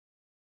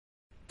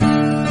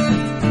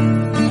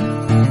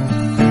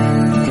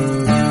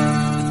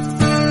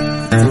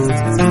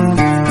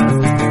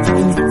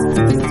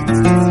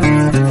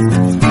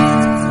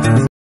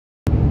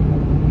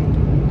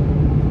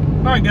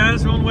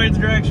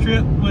made the drag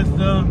strip with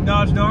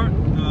Dodge Dart.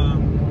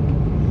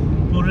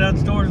 Pulled it out of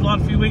the stores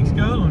a few weeks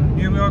ago, and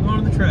here we are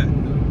going to the track.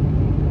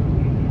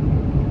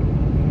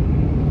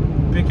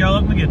 Pick y'all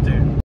up when we get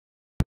there.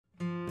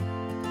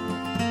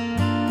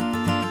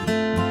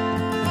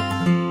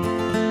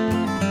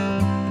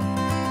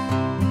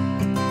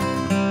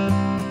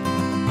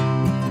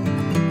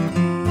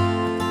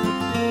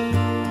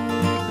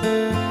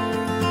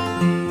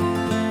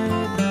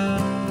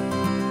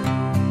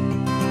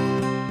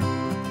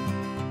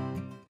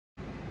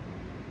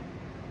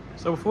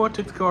 So before I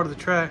took the car to the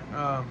track,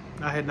 I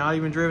had not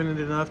even driven it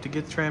enough to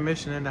get the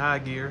transmission into high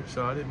gear,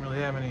 so I didn't really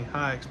have any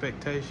high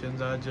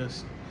expectations. I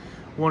just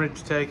wanted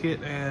to take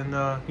it and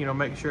you know,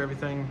 make sure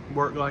everything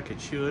worked like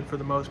it should for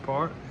the most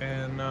part,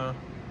 and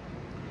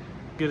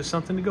get us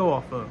something to go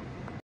off of.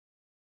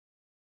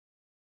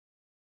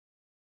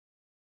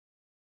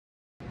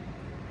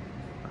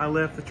 I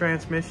left the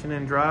transmission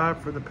in drive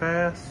for the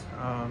pass.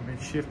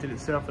 It shifted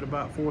itself at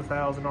about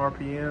 4,000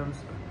 RPMs.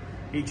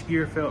 Each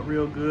gear felt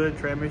real good,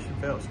 transmission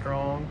felt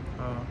strong,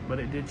 but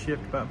it did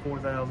shift about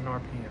 4,000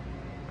 RPM.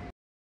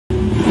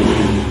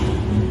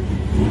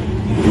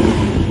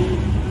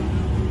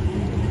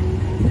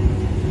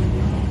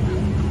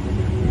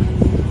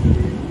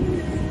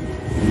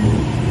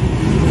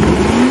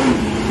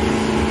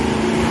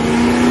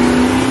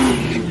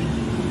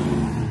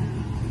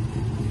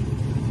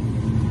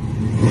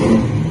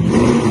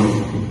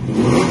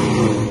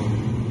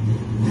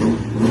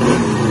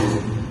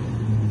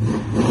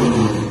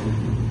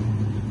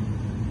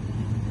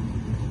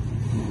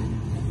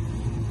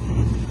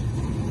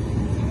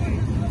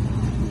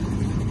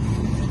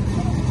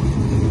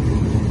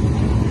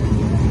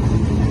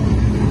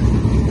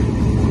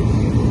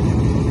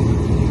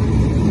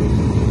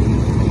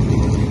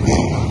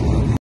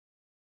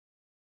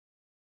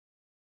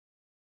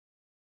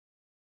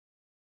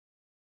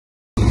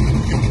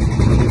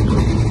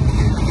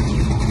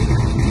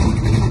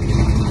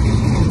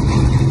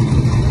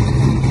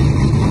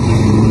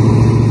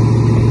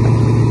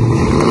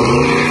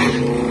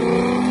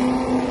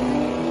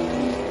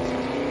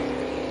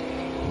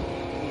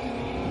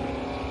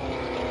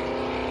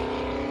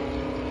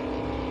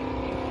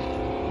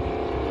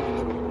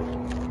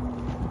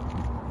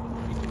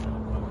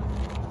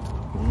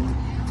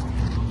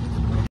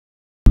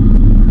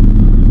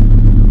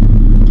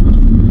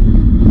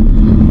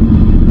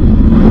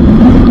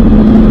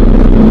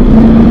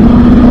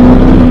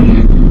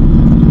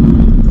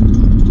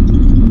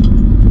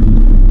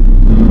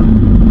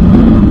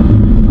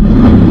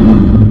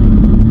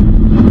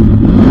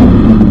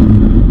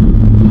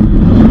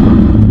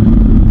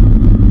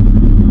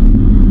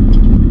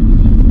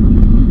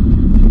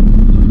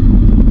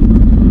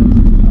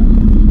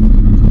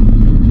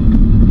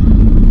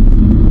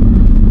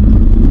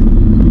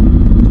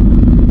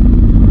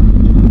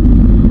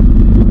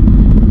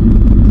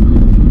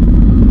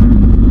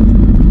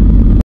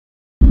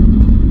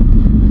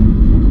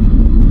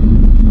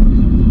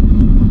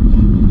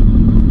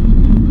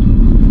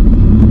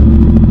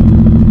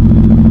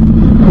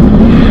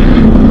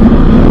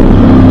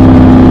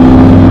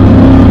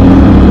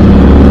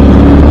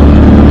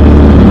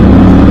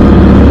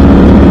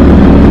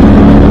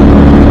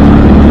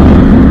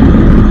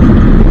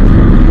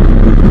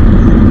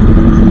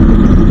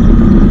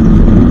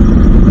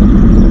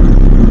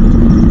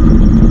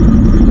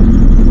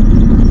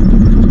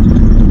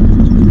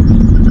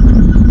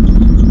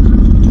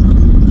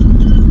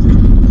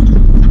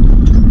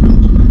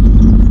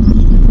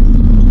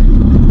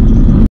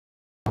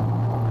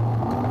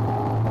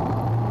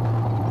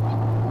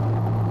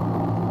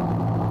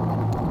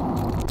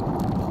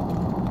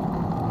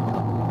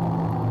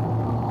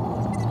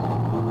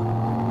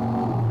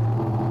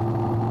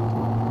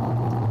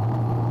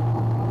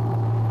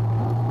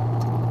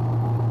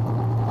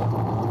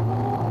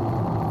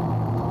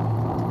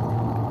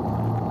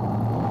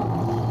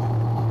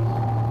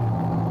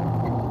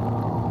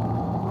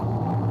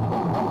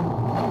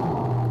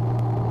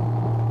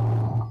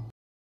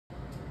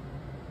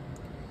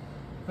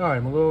 All right,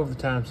 I'm gonna go over the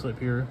time slip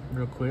here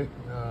real quick.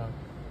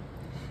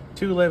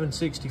 211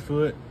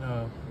 60-foot.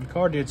 The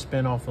car did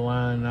spin off the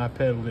line, and I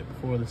pedaled it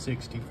before the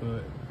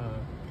 60-foot.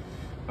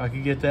 If I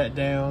could get that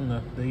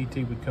down, the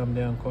ET would come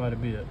down quite a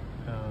bit.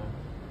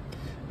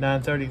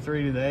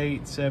 933 to the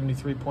 8,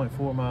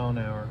 73.4 mile an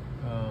hour.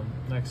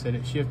 Like I said,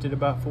 it shifted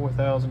about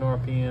 4,000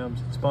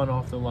 RPMs, spun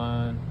off the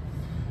line.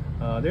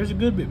 There's a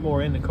good bit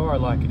more in the car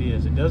like it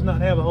is. It does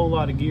not have a whole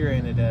lot of gear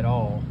in it at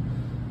all.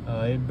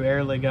 It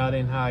barely got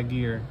in high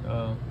gear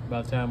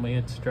by the time we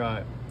hit the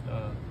stripe.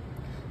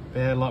 If it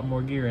had a lot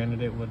more gear in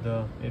it, it'd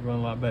run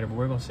a lot better. But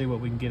we're gonna see what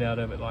we can get out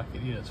of it like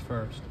it is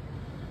first.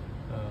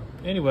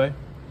 Anyway,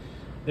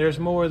 there's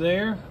more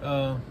there.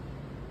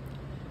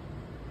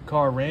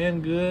 Car ran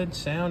good,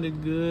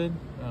 sounded good,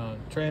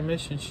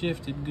 transmission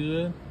shifted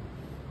good,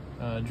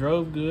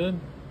 drove good,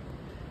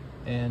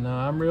 and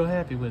I'm real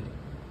happy with it.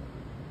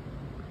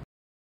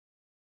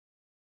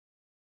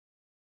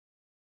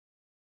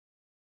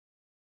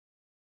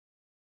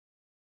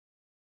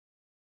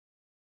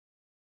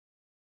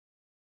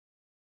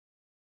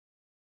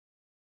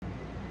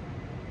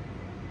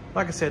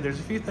 like I said, there's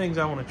a few things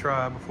I want to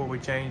try before we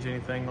change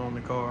anything on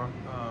the car.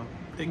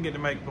 Didn't get to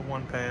make but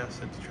one pass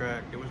at the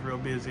track. It was real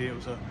busy. It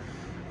was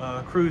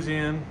a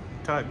cruise-in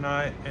type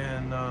night,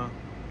 and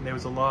there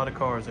was a lot of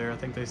cars there. I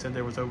think they said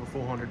there was over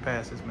 400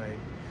 passes made,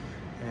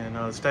 and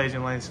the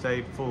staging lane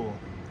stayed full.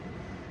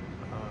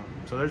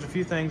 So there's a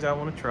few things I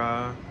want to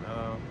try,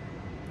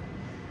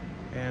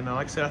 and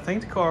like I said, I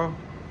think the car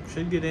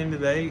should get into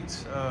the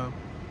 8s,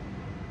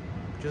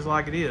 just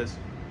like it is.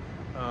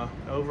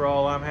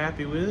 Overall, I'm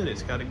happy with it.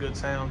 It's got a good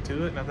sound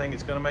to it, and I think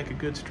it's going to make a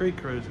good street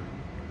cruiser.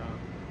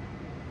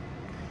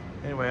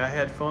 Anyway, I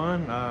had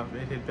fun.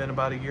 It had been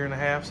about 1.5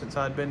 years since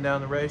I'd been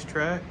down the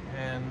racetrack,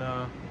 and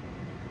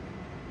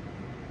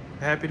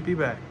happy to be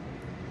back.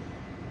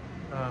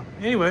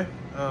 Anyway,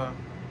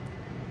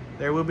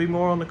 there will be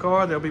more on the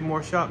car. There'll be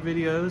more shop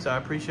videos. I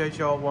appreciate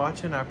y'all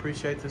watching. I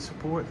appreciate the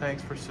support.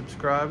 Thanks for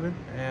subscribing,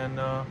 and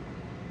I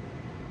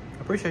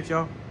appreciate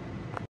y'all.